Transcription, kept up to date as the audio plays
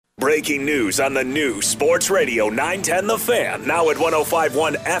Breaking news on the new Sports Radio 910 The Fan, now at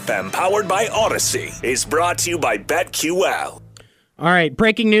 105.1 FM, powered by Odyssey, is brought to you by BetQL. All right,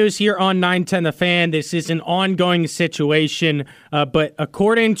 breaking news here on 910 The Fan. This is an ongoing situation, but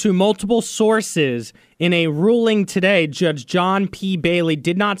according to multiple sources, in a ruling today, Judge John P. Bailey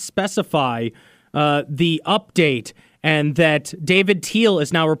did not specify the update, and that David Teal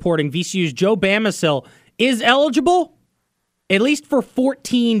is now reporting VCU's Joe Bamisile is eligible, at least for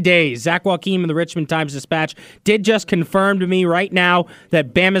 14 days. Zach Joachim in the Richmond Times-Dispatch did just confirm to me right now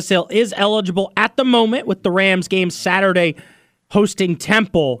that Bamisile is eligible at the moment with the Rams game Saturday hosting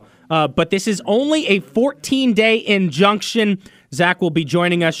Temple, but this is only a 14-day injunction. Zach will be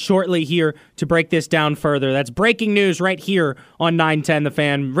joining us shortly here to break this down further. That's breaking news right here on 910 The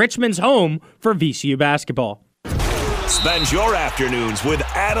Fan, Richmond's home for VCU basketball. Spend your afternoons with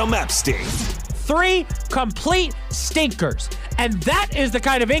Adam Epstein. 3 complete stinkers. And that is the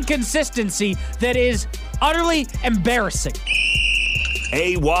kind of inconsistency that is utterly embarrassing.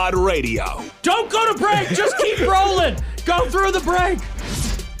 AWadd Radio. Don't go to break. Just keep rolling. Go through the break.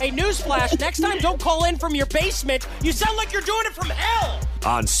 Hey, newsflash. Next time, don't call in from your basement. You sound like you're doing it from hell.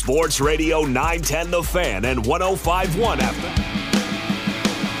 On Sports Radio 910 The Fan and 105.1 FM.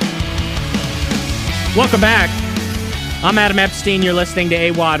 Welcome back. I'm Adam Epstein. You're listening to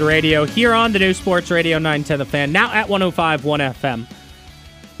AWadd Radio here on the new Sports Radio 910 The Fan, now at 105.1 FM.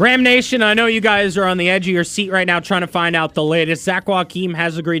 Ram Nation, I know you guys are on the edge of your seat right now trying to find out the latest. Zach Joachim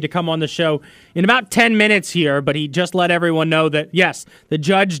has agreed to come on the show in about 10 minutes here, but he just let everyone know that, yes, the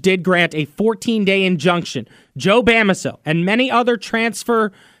judge did grant a 14-day injunction. Joe Bamisile and many other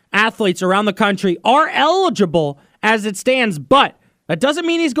transfer athletes around the country are eligible as it stands, but that doesn't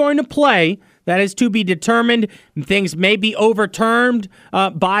mean he's going to play. That is to be determined. Things may be overturned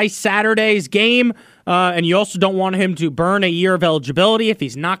by Saturday's game, and you also don't want him to burn a year of eligibility if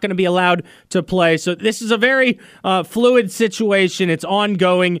he's not going to be allowed to play. So this is a very fluid situation. It's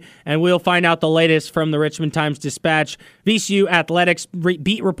ongoing, and we'll find out the latest from the Richmond Times-Dispatch. VCU Athletics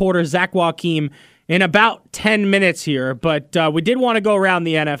beat reporter Zach Joachim in about 10 minutes here, but we did want to go around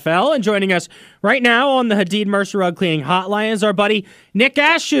the NFL, and joining us right now on the Hadid Mercer Rug Cleaning Hotline is our buddy Nick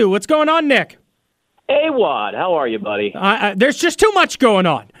Ashooh. What's going on, Nick? AWadd, how are you, buddy? There's just too much going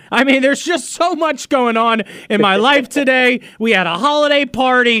on. I mean, there's just so much going on in my life today. We had a holiday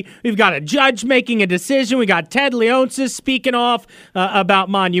party. We've got a judge making a decision. We got Ted Leonsis speaking off about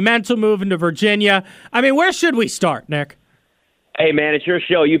Monumental moving to Virginia. I mean, where should we start, Nick? Hey, man, it's your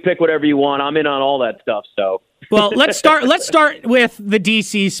show. You pick whatever you want. I'm in on all that stuff, so. Well, let's start with the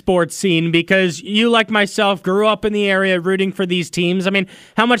DC sports scene, because you, like myself, grew up in the area rooting for these teams. I mean,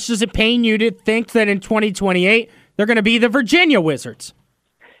 how much does it pain you to think that in 2028 they're going to be the Virginia Wizards?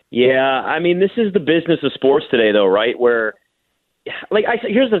 Yeah, I mean, this is the business of sports today, though, right? Where,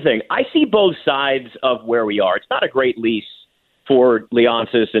 here's the thing. I see both sides of where we are. It's not a great lease for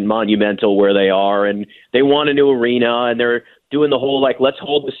Leonsis and Monumental where they are, and they want a new arena, and they're doing the whole, let's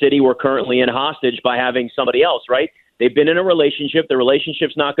hold the city we're currently in hostage by having somebody else, right? They've been in a relationship. The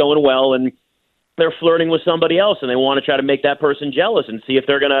relationship's not going well, and they're flirting with somebody else, and they want to try to make that person jealous and see if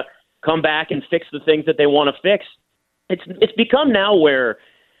they're going to come back and fix the things that they want to fix. It's become now where,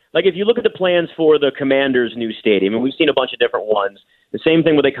 if you look at the plans for the Commanders' new stadium, and we've seen a bunch of different ones, the same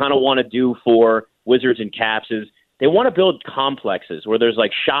thing what they kind of want to do for Wizards and Caps is they want to build complexes where there's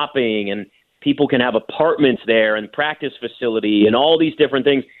shopping and people can have apartments there and practice facility and all these different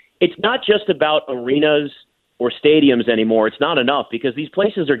things. It's not just about arenas or stadiums anymore. It's not enough because these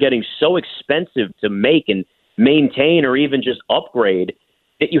places are getting so expensive to make and maintain or even just upgrade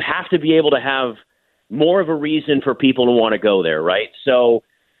that you have to be able to have more of a reason for people to want to go there, right? So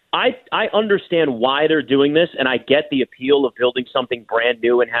I understand why they're doing this, and I get the appeal of building something brand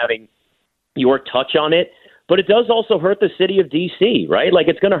new and having your touch on it. But it does also hurt the city of D.C., right?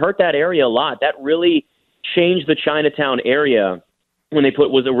 It's going to hurt that area a lot. That really changed the Chinatown area when they what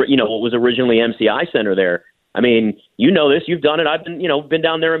was originally MCI Center there. I mean, you know this. You've done it. I've been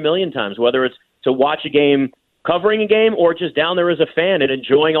down there a million times, whether it's to watch a game, covering a game, or just down there as a fan and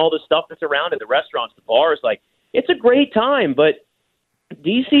enjoying all the stuff that's around it, the restaurants, the bars. It's a great time, but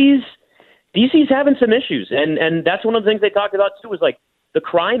DC's having some issues. And that's one of the things they talked about, too, was the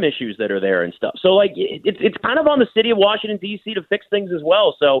crime issues that are there and stuff. So it's kind of on the city of Washington, D.C. to fix things as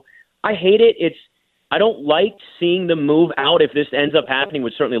well. So I hate it. I don't like seeing them move out if this ends up happening,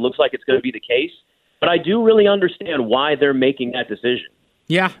 which certainly looks like it's going to be the case. But I do really understand why they're making that decision.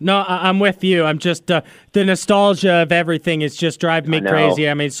 Yeah, no, I'm with you. I'm just, the nostalgia of everything is just driving me crazy.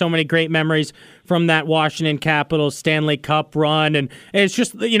 I mean, so many great memories from that Washington Capitals Stanley Cup run. And it's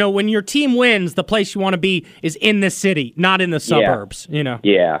just, when your team wins, the place you want to be is in the city, not in the suburbs,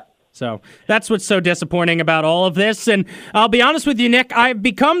 Yeah, So that's what's so disappointing about all of this. And I'll be honest with you, Nick, I've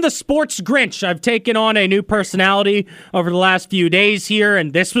become the Sports Grinch. I've taken on a new personality over the last few days here,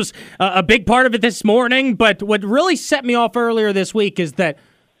 and this was a big part of it this morning. But what really set me off earlier this week is that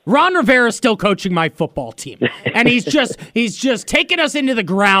Ron Rivera is still coaching my football team, and he's just taking us into the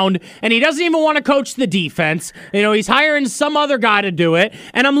ground, and he doesn't even want to coach the defense. He's hiring some other guy to do it,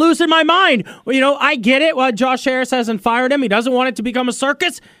 and I'm losing my mind. I get it. Well, Josh Harris hasn't fired him. He doesn't want it to become a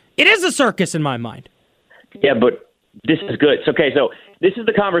circus. It is a circus in my mind. Yeah, but this is good. So this is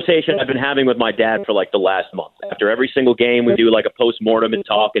the conversation I've been having with my dad for like the last month. After every single game, we do like a post-mortem and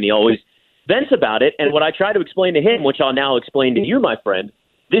talk, and he always vents about it. And what I try to explain to him, which I'll now explain to you, my friend,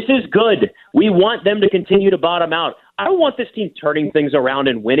 this is good. We want them to continue to bottom out. I don't want this team turning things around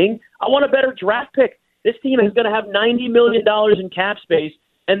and winning. I want a better draft pick. This team is going to have $90 million in cap space,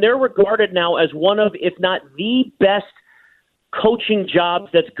 and they're regarded now as one of, if not the best coaching jobs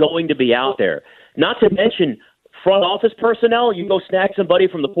that's going to be out there. Not to mention front office personnel. You go snag somebody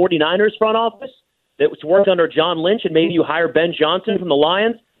from the 49ers front office that's worked under John Lynch, and maybe you hire Ben Johnson from the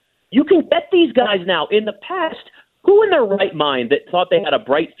Lions. You can get these guys now. In the past, who in their right mind that thought they had a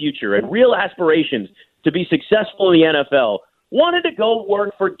bright future and real aspirations to be successful in the NFL wanted to go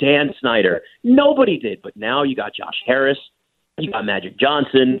work for Dan Snyder? Nobody did. But now you got Josh Harris, you got Magic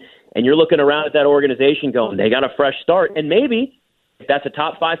Johnson, and you're looking around at that organization going, they got a fresh start. And maybe, if that's a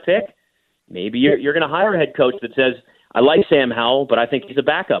top 5 pick, maybe you're going to hire a head coach that says, I like Sam Howell, but I think he's a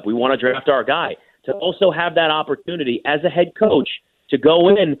backup. We want to draft our guy. To also have that opportunity as a head coach to go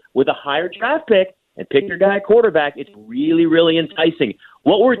in with a higher draft pick and pick your guy quarterback, it's really, really enticing.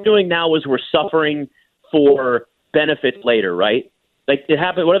 What we're doing now is we're suffering for benefits later, right? Like it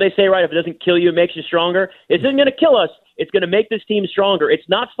happened. What do they say, right? If it doesn't kill you, it makes you stronger. It isn't going to kill us. It's going to make this team stronger. It's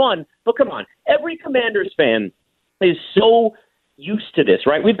not fun, but come on. Every Commanders fan is so used to this,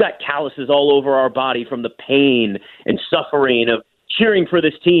 right? We've got calluses all over our body from the pain and suffering of cheering for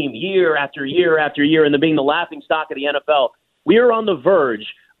this team year after year after year and then being the laughing stock of the NFL. We are on the verge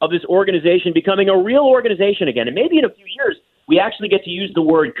of this organization becoming a real organization again. And maybe in a few years, we actually get to use the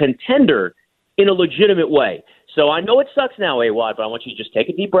word contender in a legitimate way. So I know it sucks now, AWadd, but I want you to just take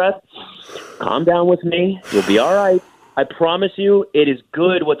a deep breath, calm down with me. You'll be all right. I promise you it is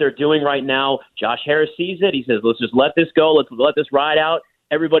good what they're doing right now. Josh Harris sees it. He says, let's just let this go. Let's let this ride out.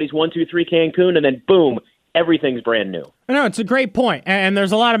 Everybody's 1, 2, 3 Cancun, and then boom, everything's brand new. No, it's a great point, and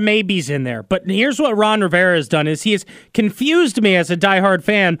there's a lot of maybes in there. But here's what Ron Rivera has done, is he has confused me as a diehard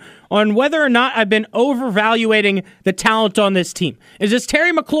fan on whether or not I've been overvaluating the talent on this team. Does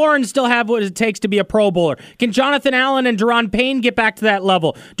Terry McLaurin still have what it takes to be a Pro Bowler? Can Jonathan Allen and Deron Payne get back to that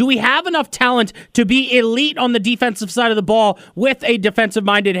level? Do we have enough talent to be elite on the defensive side of the ball with a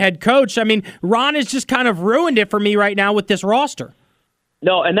defensive-minded head coach? I mean, Ron has just kind of ruined it for me right now with this roster.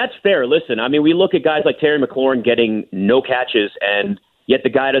 No, and that's fair. Listen, I mean, we look at guys like Terry McLaurin getting no catches, and yet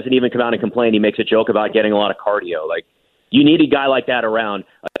the guy doesn't even come out and complain. He makes a joke about getting a lot of cardio. Like, you need a guy like that around.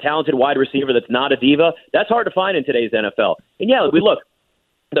 A talented wide receiver that's not a diva, that's hard to find in today's NFL. And, yeah, we look,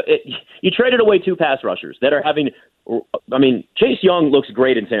 you traded away 2 pass rushers that are having – I mean, Chase Young looks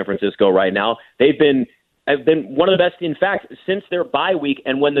great in San Francisco right now. They've been one of the best, in fact, since their bye week,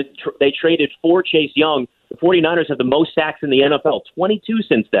 and when they traded for Chase Young – the 49ers have the most sacks in the NFL, 22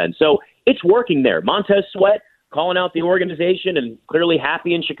 since then. So it's working there. Montez Sweat calling out the organization and clearly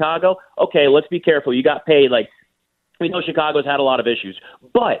happy in Chicago. Okay, let's be careful. You got paid. Like, we know Chicago's had a lot of issues.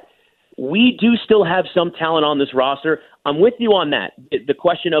 But we do still have some talent on this roster. I'm with you on that, the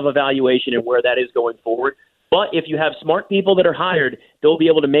question of evaluation and where that is going forward. But if you have smart people that are hired, they'll be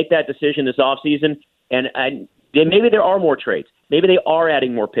able to make that decision this offseason. And maybe there are more trades. Maybe they are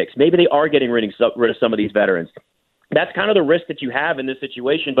adding more picks. Maybe they are getting rid of some of these veterans. That's kind of the risk that you have in this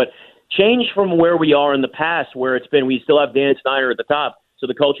situation. But change from where we are in the past, where it's been, we still have Dan Snyder at the top, so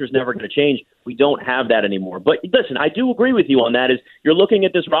the culture is never going to change. We don't have that anymore. But listen, I do agree with you on that. Is you're looking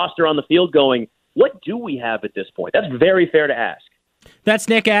at this roster on the field going, what do we have at this point? That's very fair to ask. That's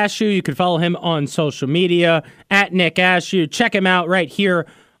Nick Ashooh. You can follow him on social media at Nick Ashooh. Check him out right here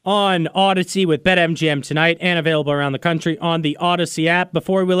on Odyssey with BetMGM tonight and available around the country on the Odyssey app.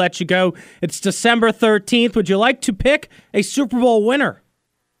 Before we let you go, it's December 13th. Would you like to pick a Super Bowl winner?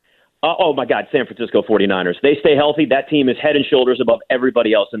 Oh, my God, San Francisco 49ers. They stay healthy. That team is head and shoulders above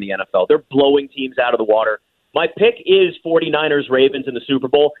everybody else in the NFL. They're blowing teams out of the water. My pick is 49ers Ravens in the Super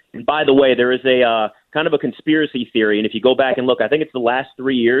Bowl. And by the way, there is a kind of a conspiracy theory. And if you go back and look, I think it's the last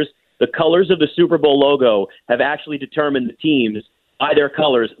 3 years, the colors of the Super Bowl logo have actually determined the teams by their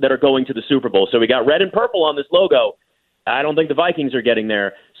colors that are going to the Super Bowl. So we got red and purple on this logo. I don't think the Vikings are getting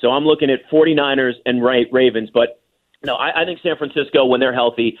there. So I'm looking at 49ers and Ravens. But No, I think San Francisco, when they're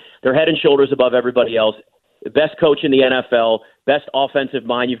healthy, they're head and shoulders above everybody else. The best coach in the NFL, best offensive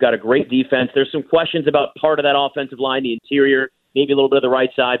mind. You've got a great defense. There's some questions about part of that offensive line, the interior, maybe a little bit of the right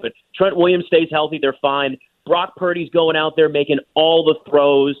side. But Trent Williams stays healthy. They're fine. Brock Purdy's going out there making all the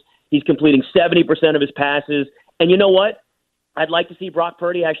throws. He's completing 70% of his passes. And you know what? I'd like to see Brock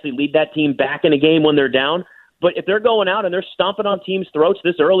Purdy actually lead that team back in a game when they're down. But if they're going out and they're stomping on teams' throats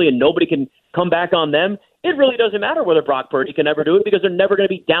this early and nobody can come back on them, it really doesn't matter whether Brock Purdy can ever do it because they're never going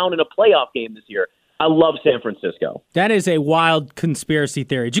to be down in a playoff game this year. I love San Francisco. That is a wild conspiracy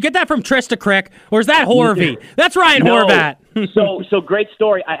theory. Did you get that from Trista Crick, or is that Horvey? That's Ryan Horvat. So great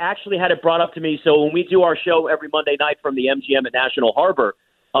story. I actually had it brought up to me. So when we do our show every Monday night from the MGM at National Harbor,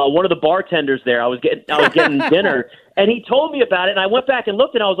 one of the bartenders there, I was getting dinner, and he told me about it, and I went back and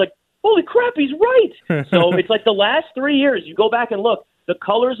looked, and I was like, holy crap, he's right. So it's like the last 3 years, you go back and look, the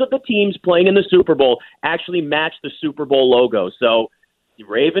colors of the teams playing in the Super Bowl actually match the Super Bowl logo. So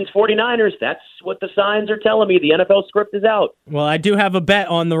Ravens, 49ers, that's what the signs are telling me. The NFL script is out. Well, I do have a bet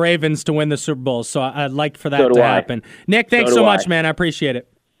on the Ravens to win the Super Bowl, so I'd like for that to happen. Nick, thanks so much, man. I appreciate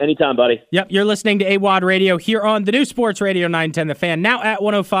it. Anytime, buddy. Yep, you're listening to AWadd Radio here on the new Sports Radio 910 The Fan, now at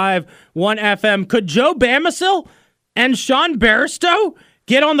 105.1 FM. Could Joe Bamisile and Sean Barstow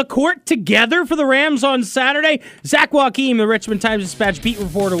get on the court together for the Rams on Saturday? Zach Joachim, the Richmond Times-Dispatch beat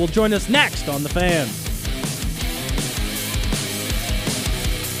reporter, will join us next on The Fan.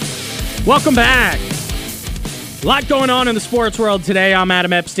 Welcome back. A lot going on in the sports world today. I'm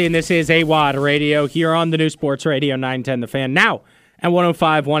Adam Epstein. This is AWadd Radio here on the new Sports Radio 910 The Fan, now at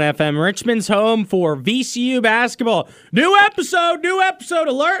 105.1 FM, Richmond's home for VCU Basketball. New episode,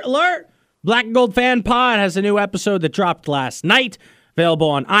 alert. Black and Gold Fan Pod has a new episode that dropped last night, available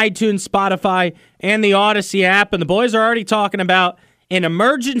on iTunes, Spotify, and the Odyssey app. And the boys are already talking about an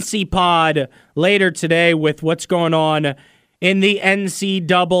emergency pod later today with what's going on in the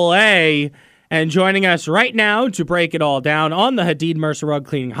NCAA. And joining us right now to break it all down on the Hadid Mercer Rug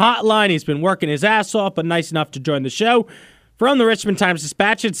Cleaning Hotline, he's been working his ass off, but nice enough to join the show. From the Richmond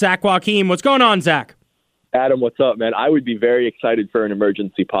Times-Dispatch, it's Zach Joachim. What's going on, Zach? Adam, what's up, man? I would be very excited for an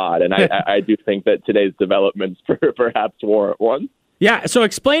emergency pod, and I do think that today's developments perhaps warrant one. Yeah, so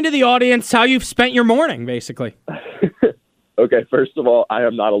explain to the audience how you've spent your morning, basically. Okay, first of all, I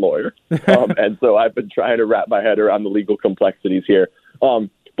am not a lawyer, and so I've been trying to wrap my head around the legal complexities here.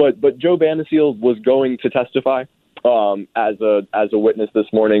 But Joe Bamisile was going to testify as a witness this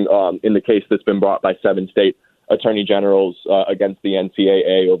morning in the case that's been brought by 7 state attorney generals against the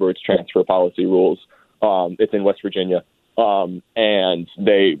NCAA over its transfer policy rules. It's in West Virginia. And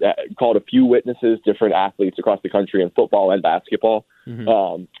they called a few witnesses, different athletes across the country in football and basketball,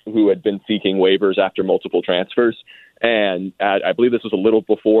 who had been seeking waivers after multiple transfers. And I believe this was a little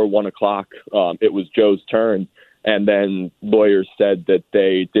before 1 o'clock. It was Joe's turn. And then lawyers said that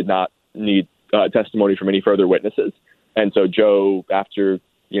they did not need testimony from any further witnesses. And so Joe, after,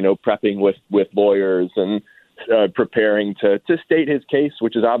 prepping with lawyers and preparing to state his case,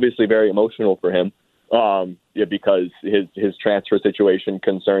 which is obviously very emotional for him, because his transfer situation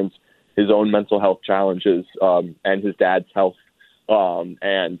concerns his own mental health challenges and his dad's health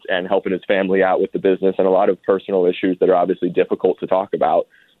and helping his family out with the business and a lot of personal issues that are obviously difficult to talk about.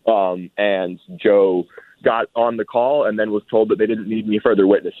 And Joe got on the call and then was told that they didn't need any further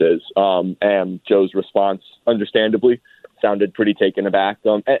witnesses. And Joe's response, understandably, sounded pretty taken aback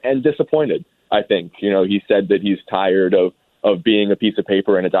and disappointed, I think. He said that he's tired of being a piece of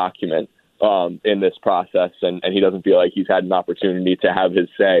paper and a document in this process, and he doesn't feel like he's had an opportunity to have his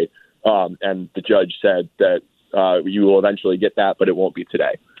say. And the judge said that you will eventually get that, but it won't be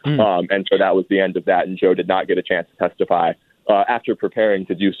today. And so that was the end of that, and Joe did not get a chance to testify after preparing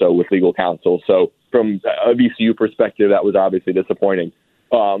to do so with legal counsel. So from a VCU perspective, that was obviously disappointing.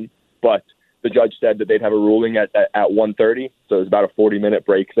 But the judge said that they'd have a ruling at 1:30, so it was about a 40-minute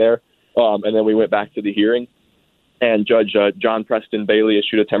break there. And then we went back to the hearing, and Judge John Preston Bailey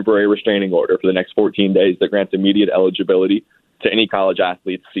issued a temporary restraining order for the next 14 days that grants immediate eligibility to any college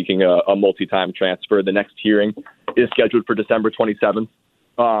athletes seeking a multi-time transfer. The next hearing is scheduled for December 27th.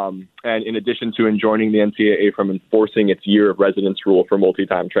 And in addition to enjoining the NCAA from enforcing its year of residence rule for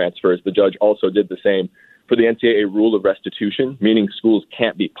multi-time transfers, the judge also did the same for the NCAA rule of restitution, meaning schools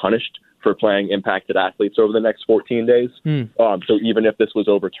can't be punished for playing impacted athletes over the next 14 days. So even if this was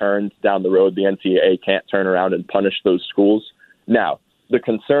overturned down the road, the NCAA can't turn around and punish those schools. Now, the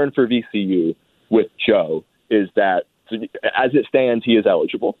concern for VCU with Joe is that, as it stands, he is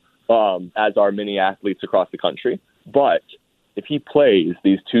eligible, as are many athletes across the country. But if he plays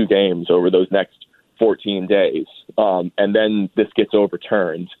these 2 games over those next 14 days, and then this gets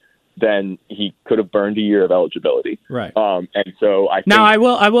overturned, then he could have burned a year of eligibility. Right. And so I think now I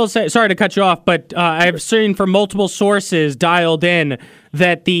will say, sorry to cut you off, but I've seen from multiple sources dialed in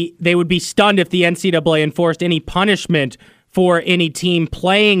that they would be stunned if the NCAA enforced any punishment for any team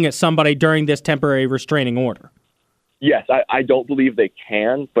playing somebody during this temporary restraining order. Yes, I don't believe they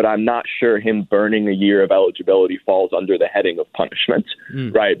can, but I'm not sure him burning a year of eligibility falls under the heading of punishment,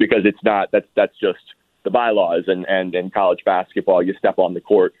 right? Because it's not, that's just the bylaws, and in college basketball, you step on the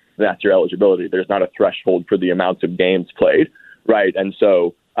court, that's your eligibility. There's not a threshold for the amounts of games played, right? And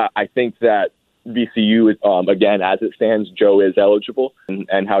so I think that VCU, again, as it stands, Joe is eligible,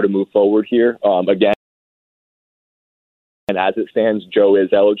 and how to move forward here. Again, and as it stands, Joe is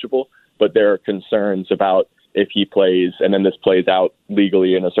eligible, but there are concerns about if he plays and then this plays out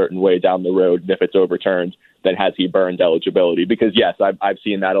legally in a certain way down the road, and if it's overturned, then has he burned eligibility? Because, yes, I've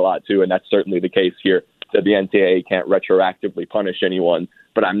seen that a lot too, and that's certainly the case here, that the NCAA can't retroactively punish anyone,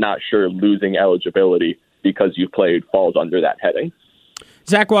 but I'm not sure losing eligibility because you played falls under that heading.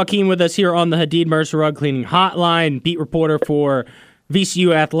 Zach Joachim with us here on the Hadid Mercer Rug Cleaning Hotline, beat reporter for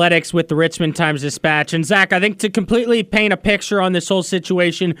VCU Athletics with the Richmond Times-Dispatch. And Zach, I think to completely paint a picture on this whole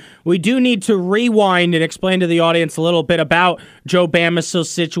situation, we do need to rewind and explain to the audience a little bit about Joe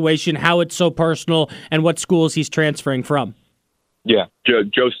Bamisile's situation, how it's so personal, and what schools he's transferring from. Yeah,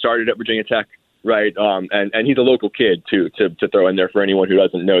 Joe started at Virginia Tech, right? And he's a local kid, too, to throw in there for anyone who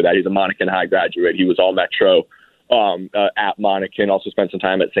doesn't know that. He's a Monacan High graduate. He was All-Metro at Monacan, also spent some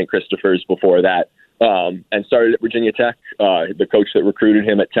time at St. Christopher's before that. And started at Virginia Tech. The coach that recruited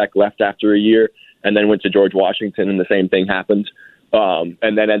him at Tech left after a year and then went to George Washington, and the same thing happened.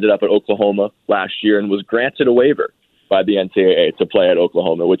 And then ended up at Oklahoma last year and was granted a waiver by the NCAA to play at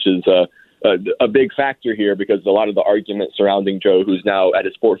Oklahoma, which is a big factor here because a lot of the argument surrounding Joe, who's now at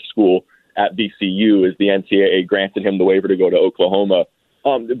a sports school at VCU, is the NCAA granted him the waiver to go to Oklahoma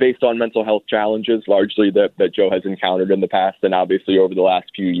based on mental health challenges, largely that Joe has encountered in the past and obviously over the last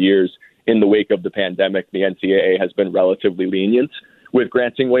few years. In the wake of the pandemic, the NCAA has been relatively lenient with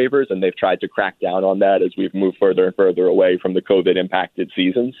granting waivers, and they've tried to crack down on that as we've moved further and further away from the COVID-impacted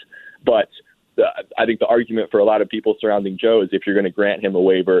seasons. But I think the argument for a lot of people surrounding Joe is if you're going to grant him a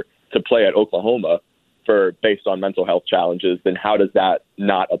waiver to play at Oklahoma based on mental health challenges, then how does that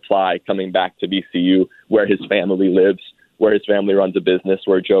not apply coming back to VCU, where his family lives, where his family runs a business,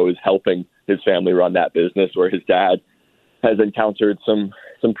 where Joe is helping his family run that business, where his dad has encountered some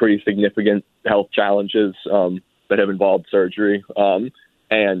pretty significant health challenges that have involved surgery.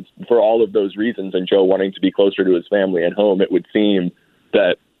 And for all of those reasons, and Joe wanting to be closer to his family and home, it would seem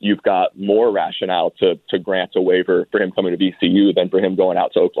that you've got more rationale to grant a waiver for him coming to VCU than for him going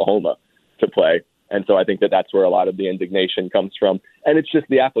out to Oklahoma to play. And so I think that's where a lot of the indignation comes from. And it's just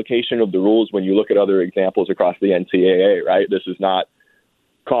the application of the rules when you look at other examples across the NCAA, right? This is not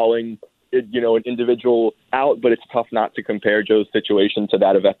calling an individual out, but it's tough not to compare Joe's situation to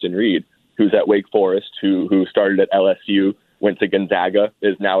that of Efton Reed, who's at Wake Forest, who started at LSU, went to Gonzaga,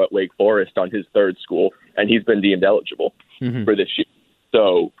 is now at Wake Forest on his third school, and he's been deemed eligible for this year.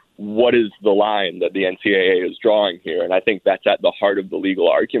 So what is the line that the NCAA is drawing here? And I think that's at the heart of the legal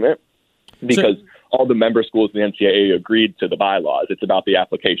argument, because all the member schools of the NCAA agreed to the bylaws. It's about the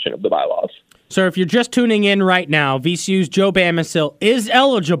application of the bylaws. So if you're just tuning in right now, VCU's Joe Bamisile is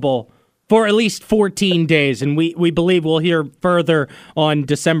eligible for at least 14 days, and we believe we'll hear further on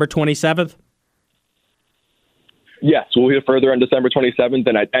December 27th? Yes, we'll hear further on December 27th,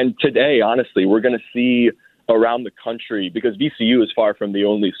 and today, honestly, we're going to see around the country, because VCU is far from the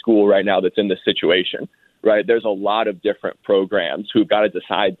only school right now that's in this situation, right? There's a lot of different programs who've got to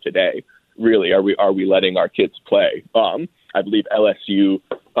decide today, really, are we letting our kids play? I believe LSU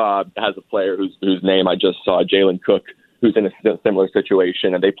has a player whose name I just saw, Jalen Cook, who's in a similar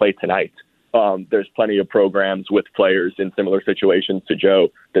situation, and they play tonight. There's plenty of programs with players in similar situations to Joe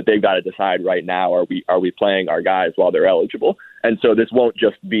that they've got to decide right now, are we playing our guys while they're eligible? And so this won't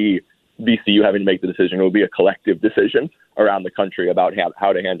just be VCU having to make the decision. It will be a collective decision around the country about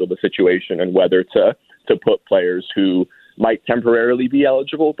how to handle the situation and whether to put players who might temporarily be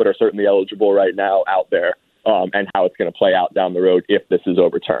eligible but are certainly eligible right now out there, and how it's going to play out down the road if this is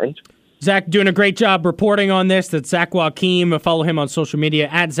overturned. Zach, doing a great job reporting on this. That's Zach Joachim. Follow him on social media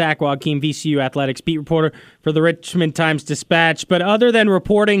at Zach Joachim, VCU Athletics beat reporter for the Richmond Times-Dispatch. But other than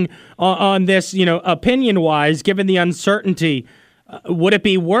reporting on this, opinion-wise, given the uncertainty, would it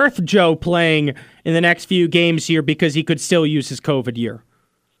be worth Joe playing in the next few games here because he could still use his COVID year?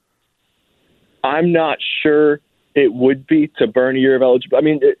 I'm not sure it would be to burn a year of eligibility. I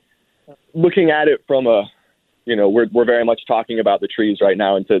mean, looking at it from we're very much talking about the trees right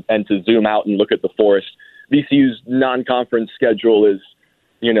now, and to zoom out and look at the forest. VCU's non-conference schedule is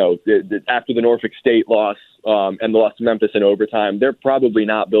after the Norfolk State loss and the loss to Memphis in overtime, they're probably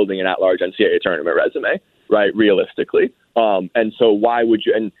not building an at-large NCAA tournament resume, right, realistically. And so why would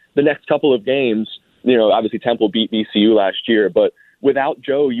you – and the next couple of games, obviously Temple beat VCU last year, but without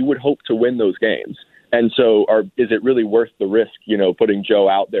Joe, you would hope to win those games. And so is it really worth the risk, putting Joe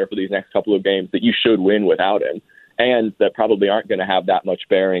out there for these next couple of games that you should win without him, and that probably aren't going to have that much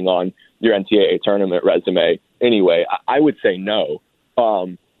bearing on your NCAA tournament resume anyway? I would say no.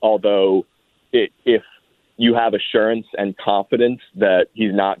 Although if you have assurance and confidence that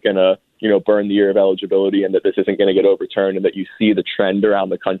he's not going to, burn the year of eligibility and that this isn't going to get overturned, and that you see the trend around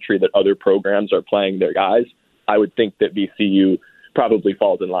the country that other programs are playing their guys, I would think that VCU probably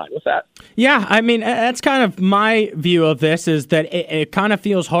falls in line with that. Yeah, I mean, that's kind of my view of this, is that it kind of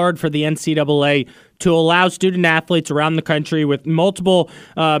feels hard for the NCAA to allow student athletes around the country with multiple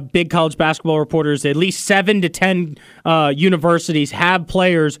big college basketball reporters, at least 7 to 10 universities have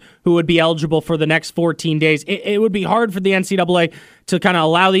players who would be eligible for the next 14 days. It would be hard for the NCAA to kind of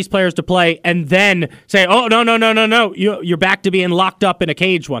allow these players to play and then say, oh, no, you're back to being locked up in a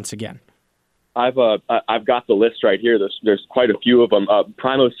cage once again. I've got the list right here. There's quite a few of them.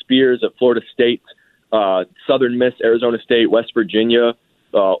 Primo Spears at Florida State, Southern Miss, Arizona State, West Virginia,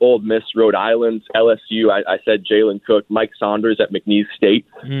 Ole Miss, Rhode Island, LSU. I said Jalen Cook, Mike Saunders at McNeese State.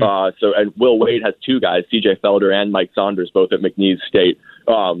 And Will Wade has 2 guys, CJ Felder and Mike Saunders, both at McNeese State.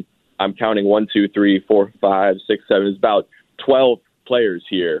 I'm counting 1, 2, 3, 4, 5, 6, 7. It's about 12 players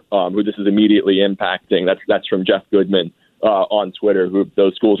here who this is immediately impacting. That's from Jeff Goodman on Twitter, who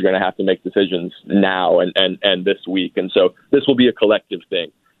those schools are going to have to make decisions now and this week. And so this will be a collective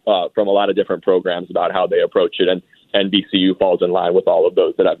thing from a lot of different programs about how they approach it. And VCU falls in line with all of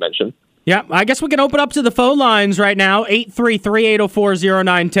those that I've mentioned. Yeah, I guess we can open up to the phone lines right now,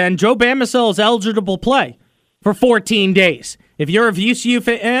 833-804-0910. Joe Bamisile is eligible to play for 14 days. If you're a VCU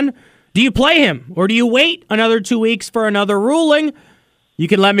fan, do you play him or do you wait another 2 weeks for another ruling? You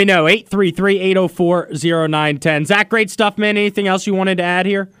can let me know, 833-804-0910. Zach, great stuff, man. Anything else you wanted to add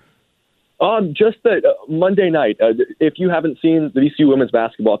here? Just that Monday night, if you haven't seen the VCU women's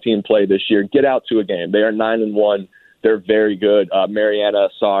basketball team play this year, get out to a game. They are 9-1. They're very good. Mariana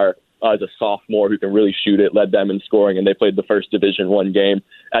Assar is a sophomore who can really shoot it, led them in scoring, and they played the first Division I game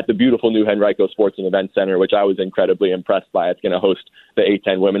at the beautiful new Henrico Sports and Event Center, which I was incredibly impressed by. It's going to host the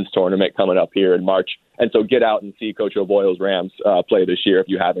A10 women's tournament coming up here in March. And so get out and see Coach O'Boyle's Rams play this year if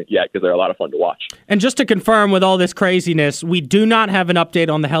you haven't yet, because they're a lot of fun to watch. And just to confirm, with all this craziness, we do not have an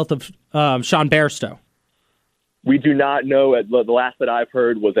update on the health of Sean Bairstow. We do not know. The last that I've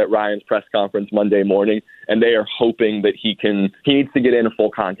heard was at Ryan's press conference Monday morning, and they are hoping that he needs to get in a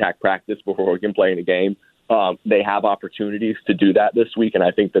full contact practice before he can play in a game. They have opportunities to do that this week, and I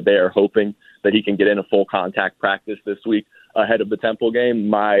think that they are hoping that he can get in a full contact practice this week ahead of the Temple game.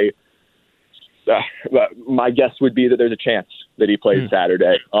 My guess would be that there's a chance that he plays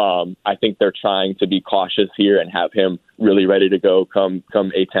Saturday. I think they're trying to be cautious here and have him really ready to go come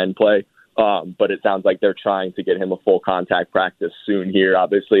A10 play. But it sounds like they're trying to get him a full contact practice soon here.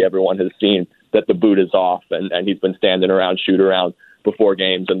 Obviously, everyone has seen that the boot is off, and he's been standing around, shoot around before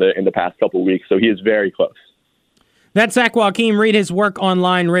games in the past couple of weeks. So he is very close. That's Zach Joachim. Read his work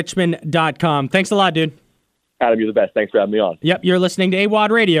online, richmond.com. Thanks a lot, dude. Adam, you're the best. Thanks for having me on. Yep, you're listening to AWadd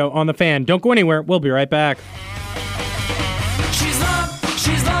Radio on The Fan. Don't go anywhere. We'll be right back. She's loved,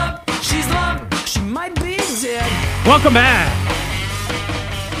 she might be dead. Welcome back.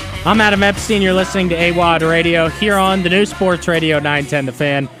 I'm Adam Epstein. You're listening to AWadd Radio here on the new Sports Radio 910 The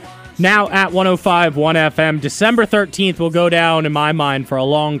Fan. Now at 105.1 FM. December 13th will go down in my mind for a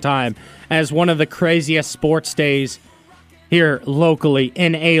long time as one of the craziest sports days here locally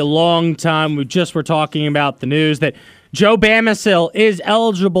in a long time. We just were talking about the news that Joe Bamisile is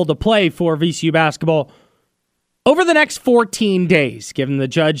eligible to play for VCU basketball over the next 14 days, given the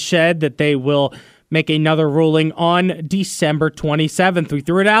judge said that they will make another ruling on December 27th. We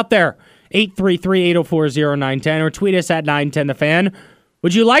threw it out there, 833-804-0910, or tweet us at 910thefan.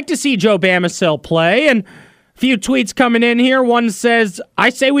 Would you like to see Joe Bamisile play? And a few tweets coming in here. One says, I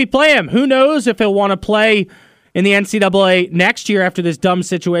say we play him. Who knows if he'll want to play in the NCAA next year after this dumb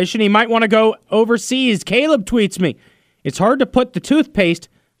situation. He might want to go overseas. Caleb tweets me, it's hard to put the toothpaste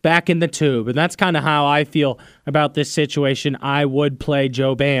back in the tube. And that's kind of how I feel about this situation. I would play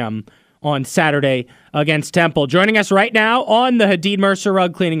Joe Bam on Saturday against Temple. Joining us right now on the Hadid Mercer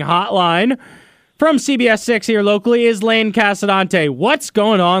Rug Cleaning Hotline from CBS 6 here locally is Lane Casadonte. What's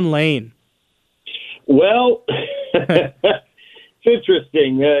going on, Lane? Well, it's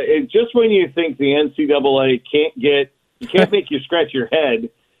interesting. Just when you think the NCAA can't make you scratch your head,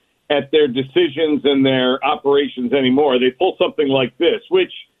 at their decisions and their operations anymore. They pull something like this,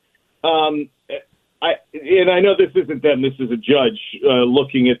 which I know this isn't them. This is a judge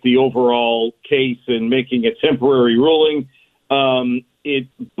looking at the overall case and making a temporary ruling. It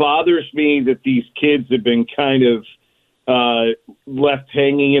bothers me that these kids have been kind of left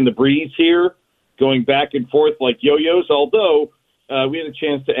hanging in the breeze here, going back and forth like yo-yos, although we had a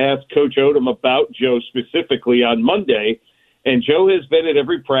chance to ask Coach Odom about Joe specifically on Monday, and Joe has been at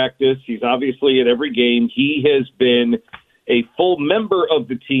every practice. He's obviously at every game. He has been a full member of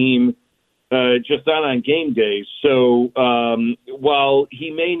the team, just not on game days. So while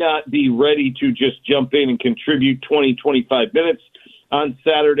he may not be ready to just jump in and contribute 20, 25 minutes on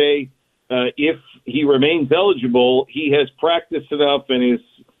Saturday, if he remains eligible, he has practiced enough and is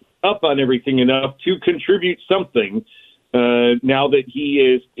up on everything enough to contribute something now that he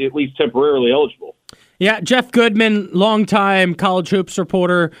is at least temporarily eligible. Yeah, Jeff Goodman, longtime college hoops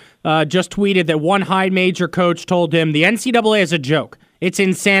reporter, just tweeted that one high major coach told him the NCAA is a joke. It's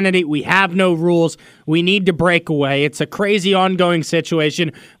insanity. We have no rules. We need to break away. It's a crazy ongoing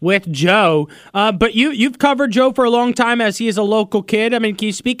situation with Joe. But you've covered Joe for a long time as he is a local kid. I mean, can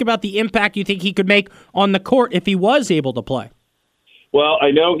you speak about the impact you think he could make on the court if he was able to play? Well,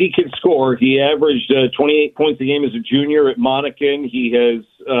 I know he can score. He averaged 28 points a game as a junior at Monacan. He has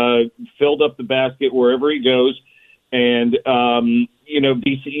filled up the basket wherever he goes. And,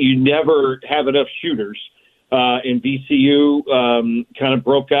 VCU never have enough shooters. And VCU kind of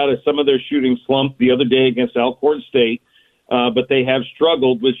broke out of some of their shooting slump the other day against Alcorn State. But they have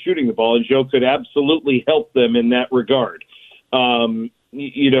struggled with shooting the ball, and Joe could absolutely help them in that regard. That's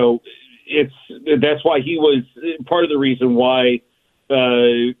why he was part of the reason why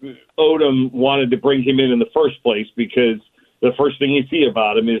Odom wanted to bring him in the first place, because the first thing you see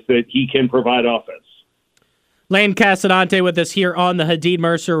about him is that he can provide offense. Lane Casadonte with us here on the Hadid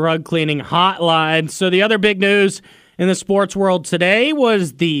Mercer Rug Cleaning Hotline. So the other big news in the sports world today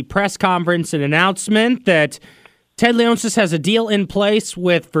was the press conference and announcement that Ted Leonsis has a deal in place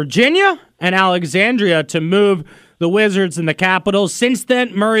with Virginia and Alexandria to move the Wizards and the Capitals. Since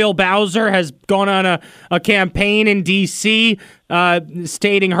then, Muriel Bowser has gone on a campaign in D.C.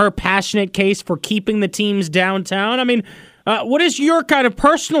 Stating her passionate case for keeping the teams downtown. I mean, what is your kind of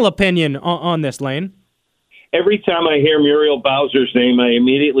personal opinion on this, Lane? Every time I hear Muriel Bowser's name, I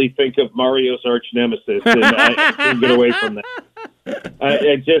immediately think of Mario's arch nemesis, and I can't get away from that.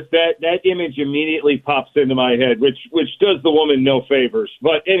 That image immediately pops into my head, which does the woman no favors.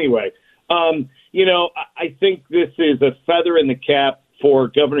 But anyway, I think this is a feather in the cap for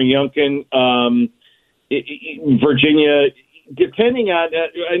Governor Youngkin. Virginia, depending on,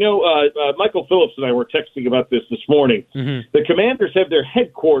 I know Michael Phillips and I were texting about this morning. Mm-hmm. The Commanders have their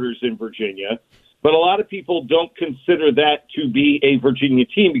headquarters in Virginia, but a lot of people don't consider that to be a Virginia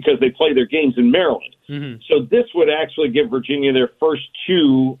team because they play their games in Maryland. Mm-hmm. So this would actually give Virginia their first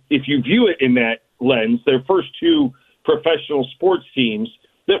two, if you view it in that lens, their first two professional sports teams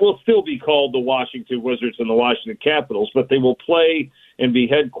that will still be called the Washington Wizards and the Washington Capitals, but they will play and be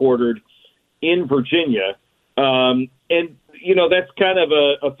headquartered in Virginia. That's kind of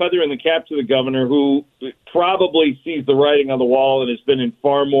a feather in the cap to the governor, who probably sees the writing on the wall and has been in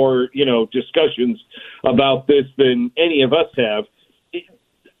far more, discussions about this than any of us have.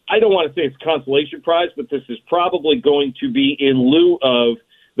 I don't want to say it's a consolation prize, but this is probably going to be in lieu of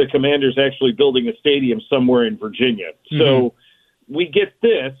the Commanders actually building a stadium somewhere in Virginia. Mm-hmm. So we get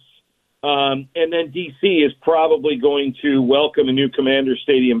this, and then D.C. is probably going to welcome a new Commander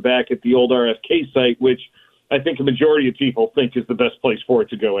Stadium back at the old RFK site, which I think a majority of people think is the best place for it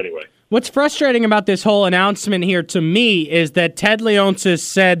to go anyway. What's frustrating about this whole announcement here to me is that Ted Leonsis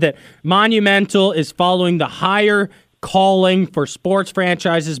said that Monumental is following the higher calling for sports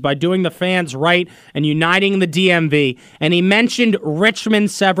franchises by doing the fans right and uniting the DMV. And he mentioned Richmond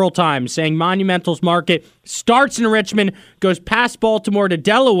several times, saying Monumental's market starts in Richmond, goes past Baltimore to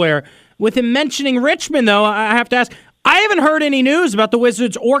Delaware. With him mentioning Richmond, though, I have to ask, I haven't heard any news about the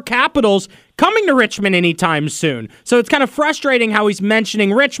Wizards or Capitals coming to Richmond anytime soon. So it's kind of frustrating how he's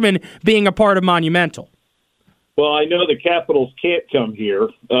mentioning Richmond being a part of Monumental. Well, I know the Capitals can't come here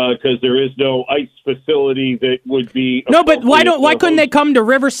because there is no ice facility that would be. No, but why couldn't they come to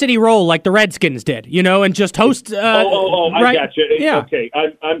River City Roll like the Redskins did? And just host. I right? got you. Yeah. Okay,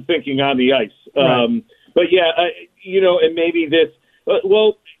 I'm thinking on the ice. Right. But yeah, and maybe this.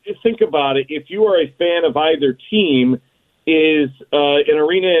 Well, think about it. If you are a fan of either team, is an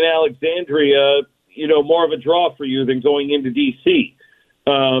arena in Alexandria, more of a draw for you than going into D.C.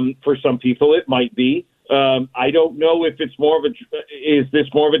 For some people, it might be. I don't know if it's is this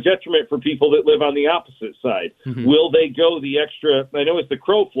more of a detriment for people that live on the opposite side? Mm-hmm. Will they go the extra? I know as the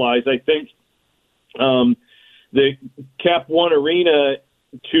crow flies, I think the Cap One Arena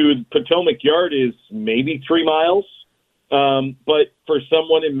to Potomac Yard is maybe 3 miles. But for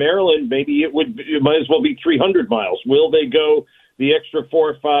someone in Maryland, maybe it might as well be 300 miles. Will they go the extra 4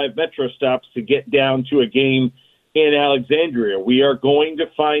 or 5 metro stops to get down to a game in Alexandria? We are going to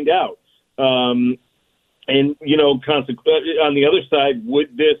find out. And, on the other side,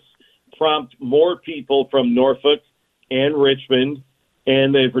 would this prompt more people from Norfolk and Richmond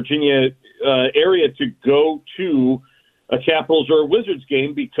and the Virginia area to go to a Capitals or a Wizards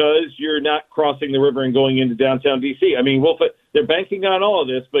game because you're not crossing the river and going into downtown D.C.? I mean, they're banking on all of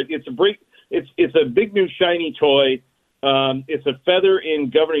this, but it's a big new shiny toy. It's a feather in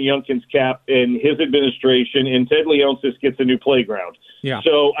Governor Youngkin's cap and his administration, and Ted Leonsis gets a new playground. Yeah.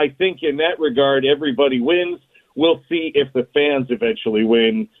 So I think in that regard, everybody wins. We'll see if the fans eventually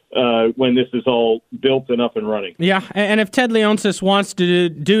win when this is all built and up and running. Yeah, and if Ted Leonsis wants to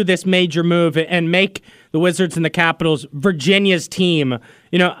do this major move and make the Wizards and the Capitals Virginia's team,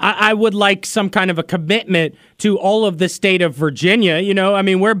 I would like some kind of a commitment to all of the state of Virginia. I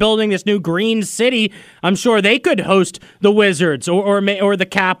mean, we're building this new green city. I'm sure they could host the Wizards or the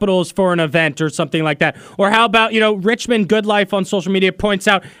Capitals for an event or something like that. Or how about, Richmond Good Life on social media points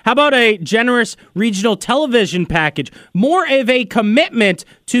out, how about a generous regional television package? More of a commitment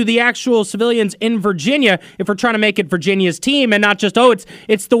to the actual civilians in Virginia if we're trying to make it Virginia's team and not just,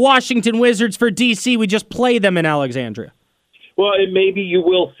 it's the Washington Wizards for D.C. We just play them in Alexandria. Well, and maybe you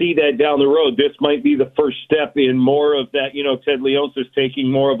will see that down the road. This might be the first step in more of that, Ted Leonsis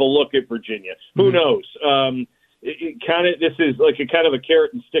taking more of a look at Virginia. Who knows? This is like a kind of a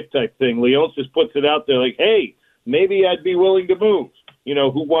carrot and stick type thing. Leonsis puts it out there like, hey, maybe I'd be willing to move.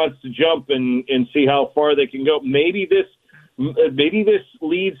 Who wants to jump and see how far they can go? Maybe this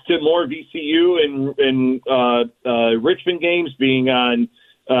leads to more VCU and Richmond games being on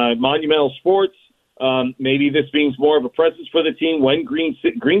Monumental Sports. Maybe this means more of a presence for the team when Green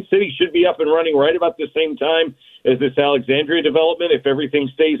City should be up and running right about the same time as this Alexandria development. If everything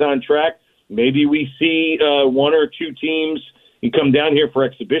stays on track, maybe we see 1 or 2 teams come down here for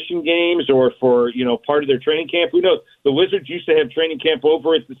exhibition games or for, part of their training camp. Who knows? The Wizards used to have training camp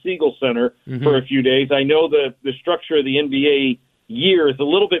over at the Siegel Center for a few days. I know the structure of the NBA year is a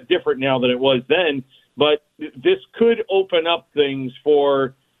little bit different now than it was then, but this could open up things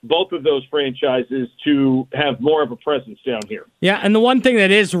for both of those franchises to have more of a presence down here. Yeah, and the one thing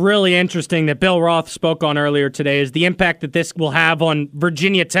that is really interesting that Bill Roth spoke on earlier today is the impact that this will have on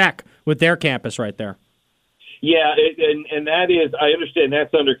Virginia Tech with their campus right there. Yeah, and that is, I understand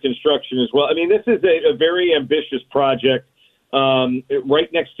that's under construction as well. I mean, this is a very ambitious project right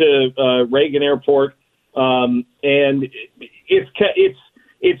next to Reagan Airport, and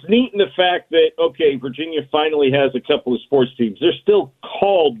it's neat in the fact that, okay, Virginia finally has a couple of sports teams. They're still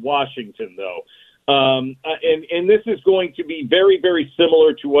called Washington, though. And this is going to be very, very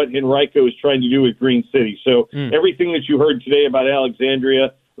similar to what Henrico is trying to do with Green City. So everything that you heard today about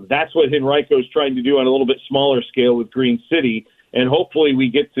Alexandria, that's what Henrico is trying to do on a little bit smaller scale with Green City. And hopefully we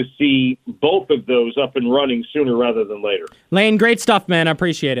get to see both of those up and running sooner rather than later. Lane, great stuff, man. I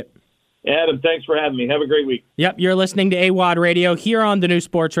appreciate it. Adam, thanks for having me. Have a great week. Yep, you're listening to AWadd Radio here on the new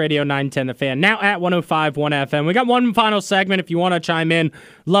Sports Radio 910 The Fan, now at 105.1 FM. We got one final segment if you want to chime in.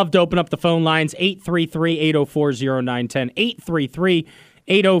 Love to open up the phone lines, 833-804-0910,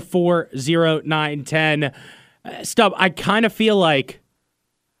 833-804-0910. Stub, I kind of feel like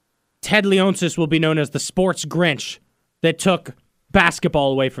Ted Leonsis will be known as the Sports Grinch that took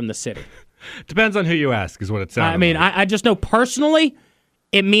basketball away from the city. Depends on who you ask, is what it sounds like. I mean, I just know personally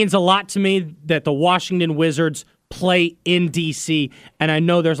it means a lot to me that the Washington Wizards play in D.C., and I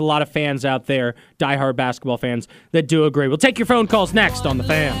know there's a lot of fans out there, diehard basketball fans, that do agree. We'll take your phone calls next on The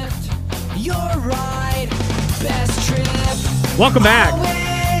Fan. You're right, best trip. Welcome back.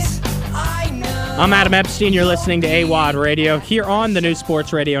 I'm Adam Epstein. You're listening to AWadd Radio here on the new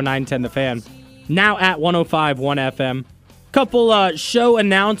Sports Radio 910 The Fan, now at 105.1 FM. Couple show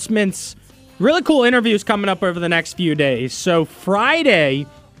announcements. Really cool interviews coming up over the next few days. So Friday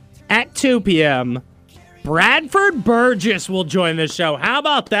at 2 p.m., Bradford Burgess will join the show. How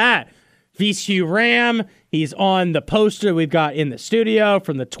about that? VCU Ram. He's on the poster we've got in the studio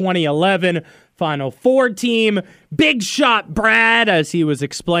from the 2011 Final Four team. Big shot Brad, as he was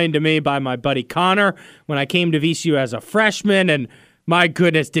explained to me by my buddy Connor when I came to VCU as a freshman, and my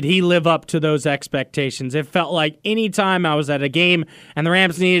goodness, did he live up to those expectations. It felt like any time I was at a game and the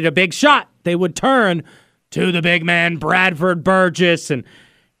Rams needed a big shot, they would turn to the big man, Bradford Burgess. And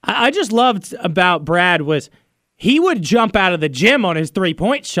I just loved about Brad was he would jump out of the gym on his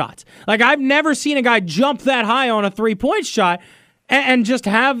three-point shots. Like, I've never seen a guy jump that high on a three-point shot and just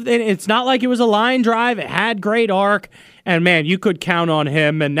have, it's not like it was a line drive. It had great arc, and man, you could count on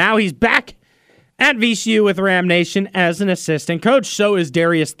him. And now he's back at VCU with Ram Nation as an assistant coach. So is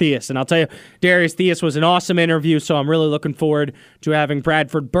Darius Theus. And I'll tell you, Darius Theus was an awesome interview, so I'm really looking forward to having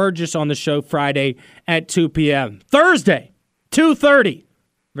Bradford Burgess on the show Friday at 2 p.m. Thursday, 2:30.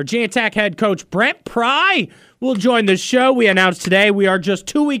 Virginia Tech head coach Brent Pry will join the show. We announced today we are just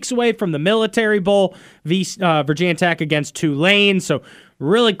 2 weeks away from the Military Bowl, Virginia Tech against Tulane. So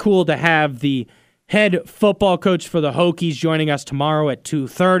really cool to have the head football coach for the Hokies joining us tomorrow at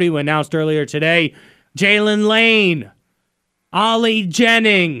 2:30. We announced earlier today Jalen Lane, Ollie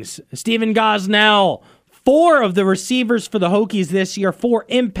Jennings, Stephen Gosnell, 4 of the receivers for the Hokies this year, 4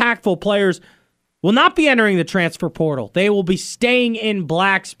 impactful players, will not be entering the transfer portal. They will be staying in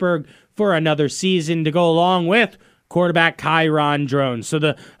Blacksburg for another season to go along with quarterback Kyron Drones. So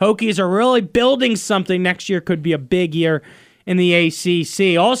the Hokies are really building something. Next year could be a big year in the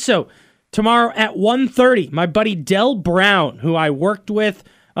ACC. Also, tomorrow at 1:30, my buddy Del Brown, who I worked with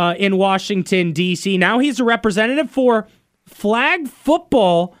in Washington, D.C., now he's a representative for flag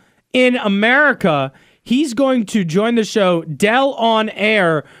football in America. He's going to join the show, Del on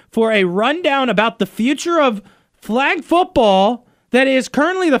Air, for a rundown about the future of flag football that is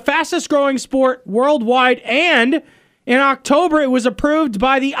currently the fastest growing sport worldwide. And in October, it was approved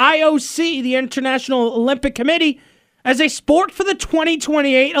by the IOC, the International Olympic Committee, as a sport for the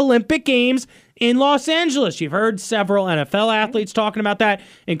 2028 Olympic Games in Los Angeles. You've heard several NFL athletes talking about that,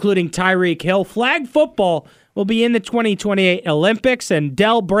 including Tyreek Hill. Flag football will be in the 2028 Olympics, and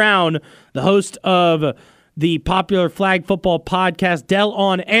Del Brown, the host of the popular flag football podcast Del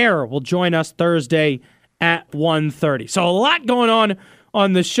on Air, will join us Thursday at 1:30. So a lot going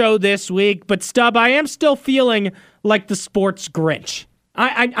on the show this week, but Stub, I am still feeling like the Sports Grinch.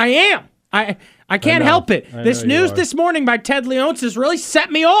 I am. I can't help it. This news this morning by Ted Leonsis really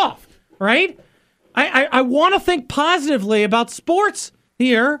set me off, right? I want to think positively about sports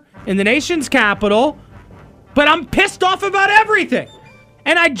here in the nation's capital, but I'm pissed off about everything.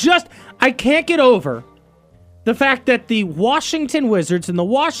 And I can't get over the fact that the Washington Wizards and the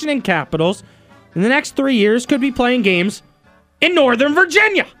Washington Capitals in the next 3 years could be playing games in Northern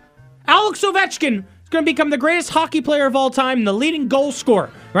Virginia. Alex Ovechkin is going to become the greatest hockey player of all time and the leading goal scorer,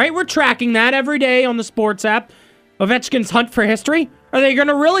 right? We're tracking that every day on the sports app. Ovechkin's hunt for history. Are they going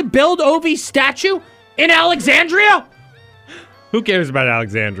to really build Ovi's statue in Alexandria? Who cares about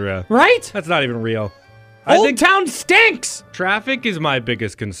Alexandria? Right? That's not even real. Old Town stinks. Traffic is my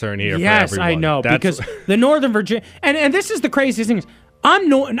biggest concern here. Yes, for everyone. I know, because the Northern Virginia, and this is the craziest thing is, I'm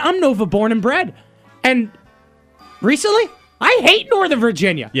Nova born and bred, and recently I hate Northern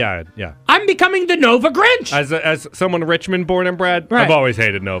Virginia. Yeah. I'm becoming the Nova Grinch. As someone Richmond born and bred, right. I've always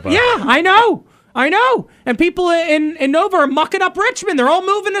hated Nova. Yeah, I know. And people in Nova are mucking up Richmond. They're all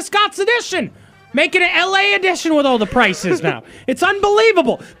moving to Scott's Edition. Making an LA edition with all the prices now. It's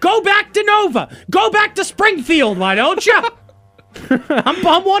unbelievable. Go back to Nova. Go back to Springfield, why don't you? I'm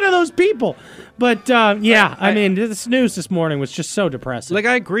one of those people. But, I mean, this news this morning was just so depressing. Like,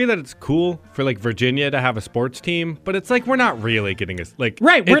 I agree that it's cool for, like, Virginia to have a sports team, but it's like we're not really getting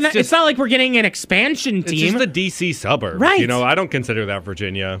Right, it's not like we're getting an expansion team. It's just a D.C. suburb. Right. You know, I don't consider that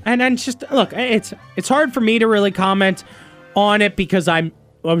Virginia. And then look, it's hard for me to really comment on it because I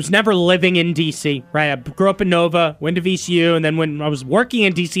was never living in D.C., right? I grew up in Nova, went to VCU, and then when I was working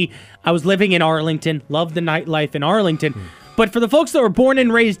in D.C., I was living in Arlington, loved the nightlife in Arlington. But for the folks that were born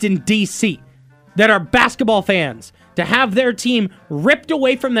and raised in D.C., that are basketball fans, to have their team ripped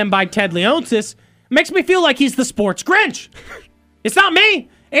away from them by Ted Leonsis makes me feel like he's the Sports Grinch. It's not me.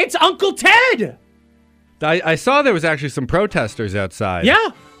 It's Uncle Ted. I saw there was actually some protesters outside.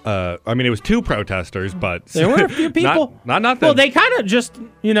 Yeah. I mean, it was 2 protesters, but there were a few people. Not them. Well, they kind of just,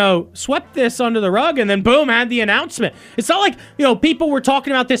 swept this under the rug and then boom, had the announcement. It's not like, people were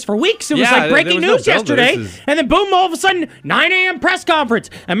talking about this for weeks. It was like breaking news yesterday. And then boom, all of a sudden, 9 a.m. press conference.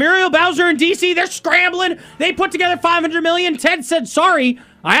 And Muriel Bowser in D.C., they're scrambling. They put together $500 million. Ted said, sorry,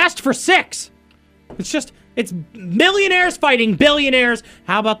 I asked for 6. It's millionaires fighting billionaires.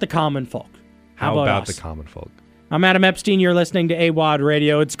 How about the common folk? How about the common folk? I'm Adam Epstein. You're listening to AWadd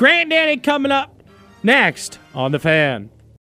Radio. It's Grant and Danny coming up next on The Fan.